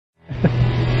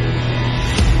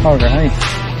Alright,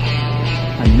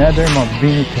 another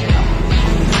Mabini trail.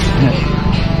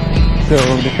 So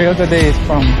the trail today is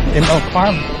from MML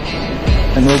Farm,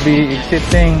 and we'll be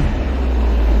exiting,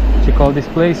 what you call this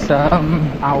place,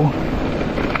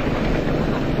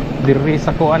 diri sa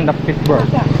kuan na Pittsburgh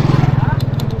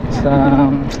sa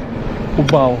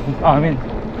Ubaw. I mean,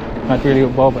 not really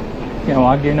Ubaw, but you know,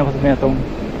 again na sa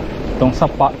itong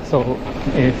sapa. So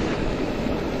if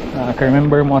ka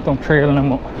remember mo itong trail na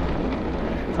mo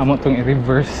amo itong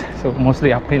i-reverse, so mostly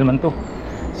uphill man to,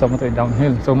 so amo to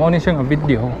downhill. So mo ni siya nga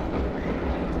video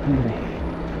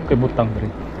kay butang diri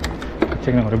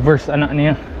check ng reverse anak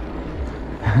niya.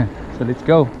 So let's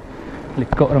go.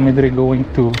 Liko rami diri going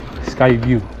to sky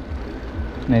view.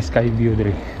 Nice sky view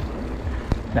diri.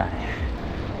 Dai.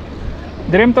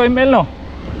 Dream to ML no?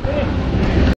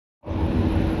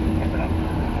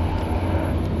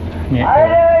 Yeah.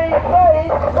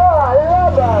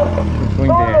 Going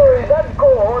there.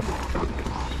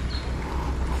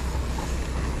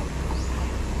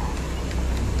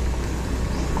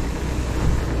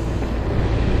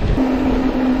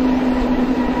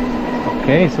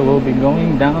 Okay, so we'll be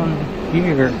going down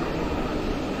here.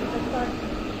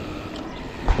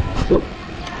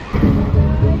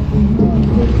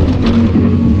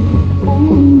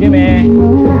 Gimme.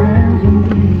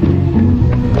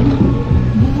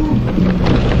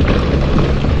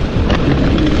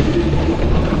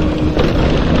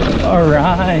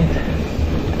 Alright.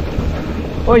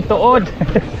 Oy, tuod.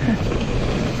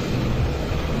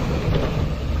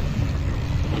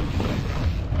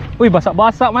 Uy,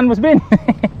 basa-basa man, Musbin.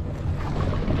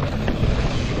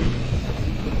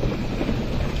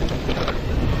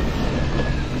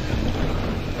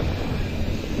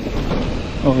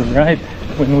 Alright,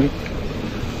 when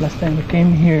last time we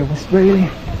came here, it was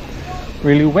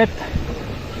really wet.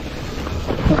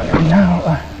 Right now,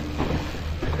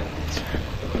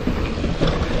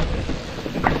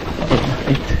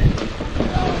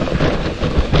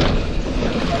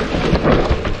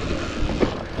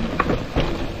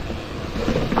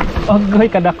 Oy,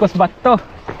 kadakos bato.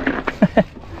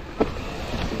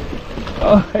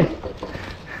 Oy,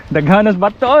 daghanos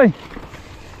bato oy.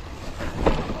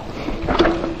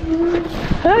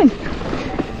 Hey.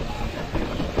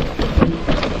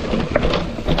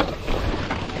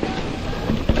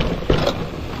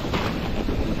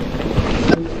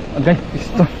 Okay,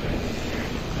 pisto.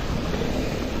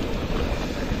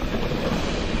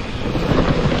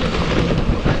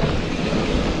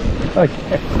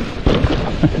 Okay.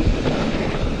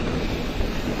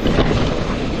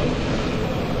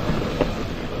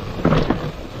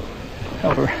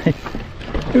 Alright.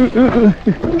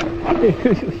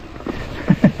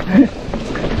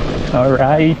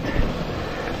 Alright.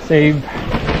 Save.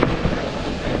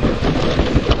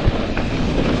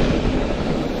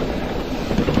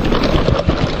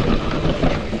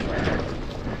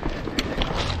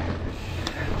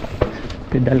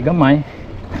 Pedal gamay.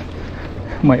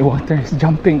 My water is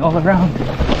jumping all around.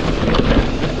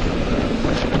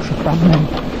 It's a problem.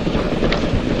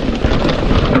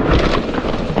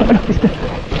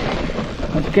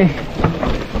 Okay.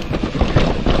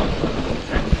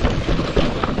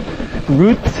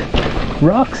 Roots,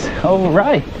 rocks,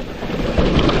 alright.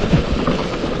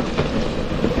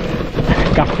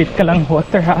 Kapit ka lang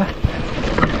water ha.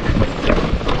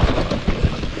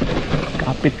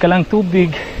 Kapit ka lang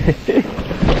tubig.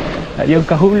 Ayaw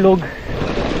kahulog.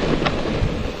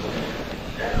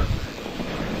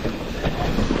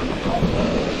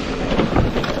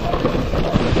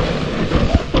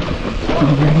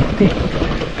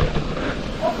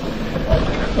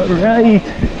 Alright.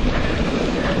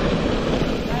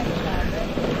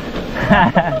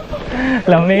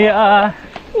 Lamia.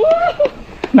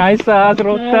 Nice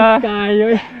rota.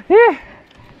 Kayo eh.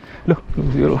 Loh,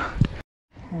 zero.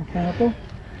 Sana to.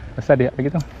 Basta dia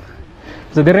gitu.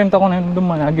 Basta direm to ko na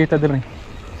duman agi ta dire.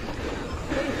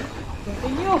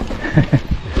 Continue.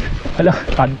 Hala,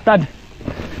 kantad.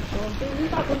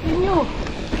 Continue.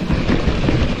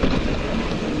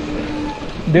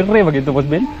 Dire ba gito boss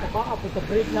Ben? Baka po sa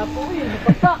break na po eh.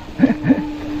 Napata.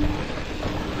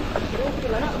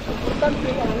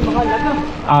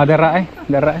 Ah, dara eh.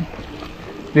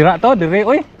 Dira to, dire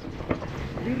oy.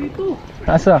 Diri to.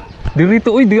 Asa? Diri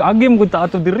to oy, di agim gud ta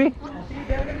ato diri.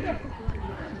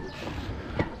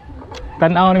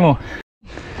 Tan-aw nimo.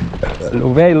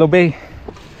 Lobey.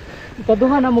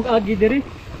 Ikaduha na mo agi diri.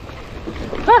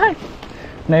 Hi.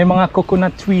 Na yung mga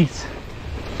coconut trees.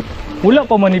 Wala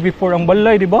pa man ni before ang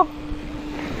balay, di ba?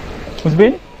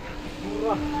 Musbin?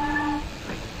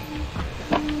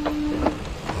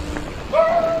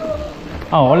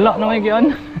 Ah, wala na may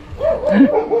gian.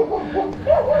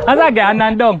 Asa ga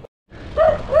nandong?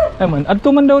 Ay man, adto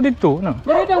man daw dito, no?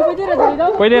 Diri daw, pwede ra diri daw.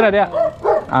 Pwede ra dia.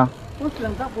 Ah. Push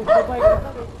lang ka, pagpapay ka.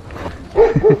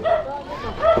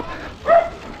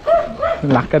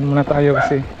 Lakad muna tayo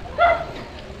kasi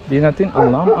di natin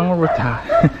alam ang ruta.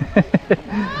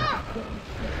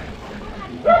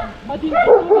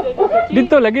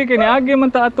 Dito lagi kini agi man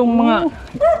ta atong mga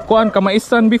kuan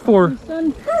kamaisan before.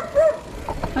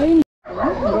 Ay,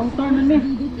 wrong turn na ni.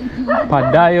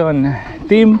 Padayon,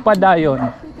 team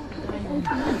Padayon.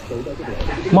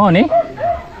 Mo ni?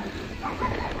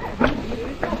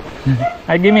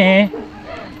 Ay gimi.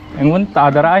 Ang unta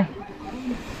dara ay.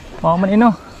 Mo man ino.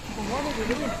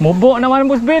 Mubo naman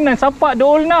Boss Ben, sapa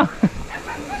dool na.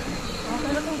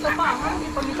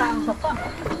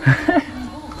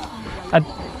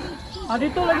 At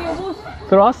Dito lagi yung boss.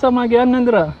 pero asa magian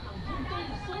nandra?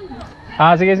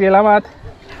 Sige, salamat.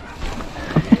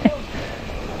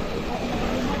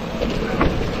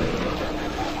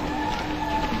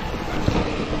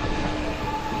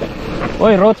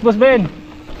 Oy, rots Boss Ben.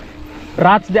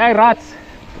 Rats di ay rats.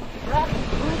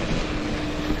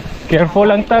 Careful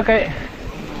lang ta kay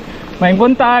may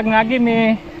buntag ngagi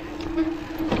mi.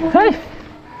 Hay.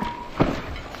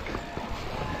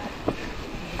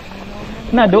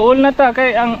 Na dool na ta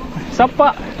kay ang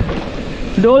sapa.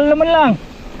 Dool naman lang.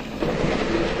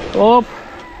 Op.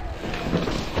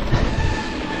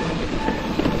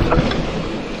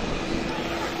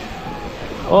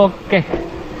 Okay.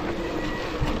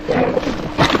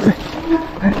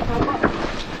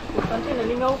 Tante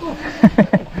nalingaw ko.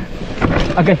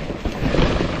 Okay.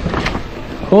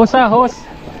 Hose.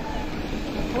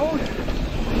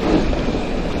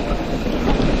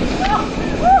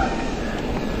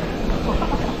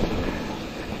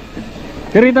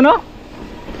 Diri ito no?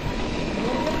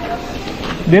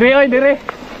 Diri oy, diri.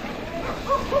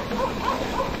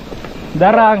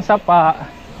 Darang sapa.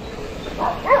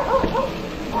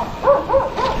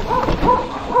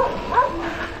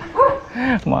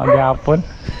 Magyapon.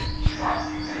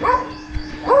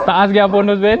 Taas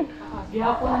gyapon Boss Ben.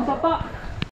 Gihapon ang sapa.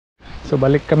 So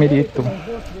balik kami dito.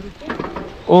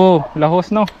 Oh,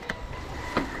 lahos no.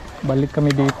 Balik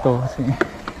kami dito kasi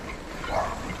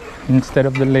instead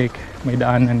of the lake, may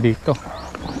daanan dito.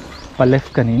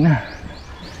 Pa-left kanina.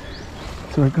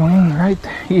 So we're going right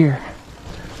here.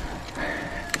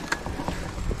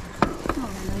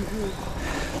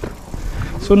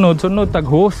 Sunod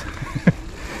taghos.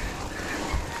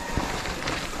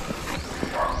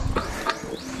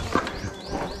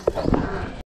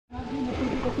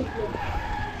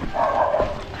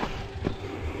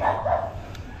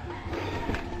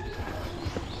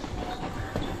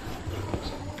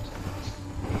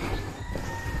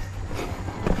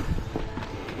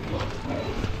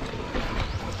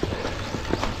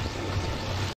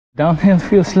 Downhill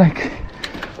feels like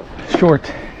short,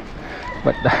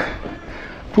 but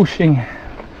pushing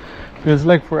feels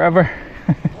like forever.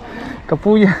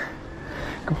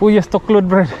 Kapuya stoklod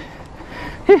bread.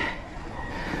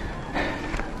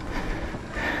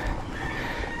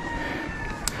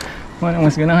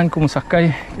 Mas ganahan ko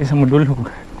musakay kaysa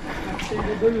modulhog.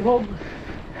 Dulhog.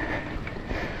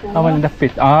 Awan na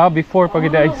dapit. Before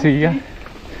pagida siya.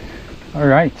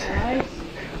 Alright. Nice.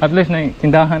 At least na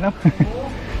tindahan na.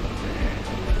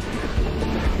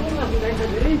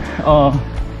 Oh.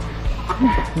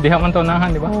 Diha man to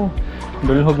nahan, di ba? Oh.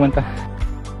 Dulhog man ta.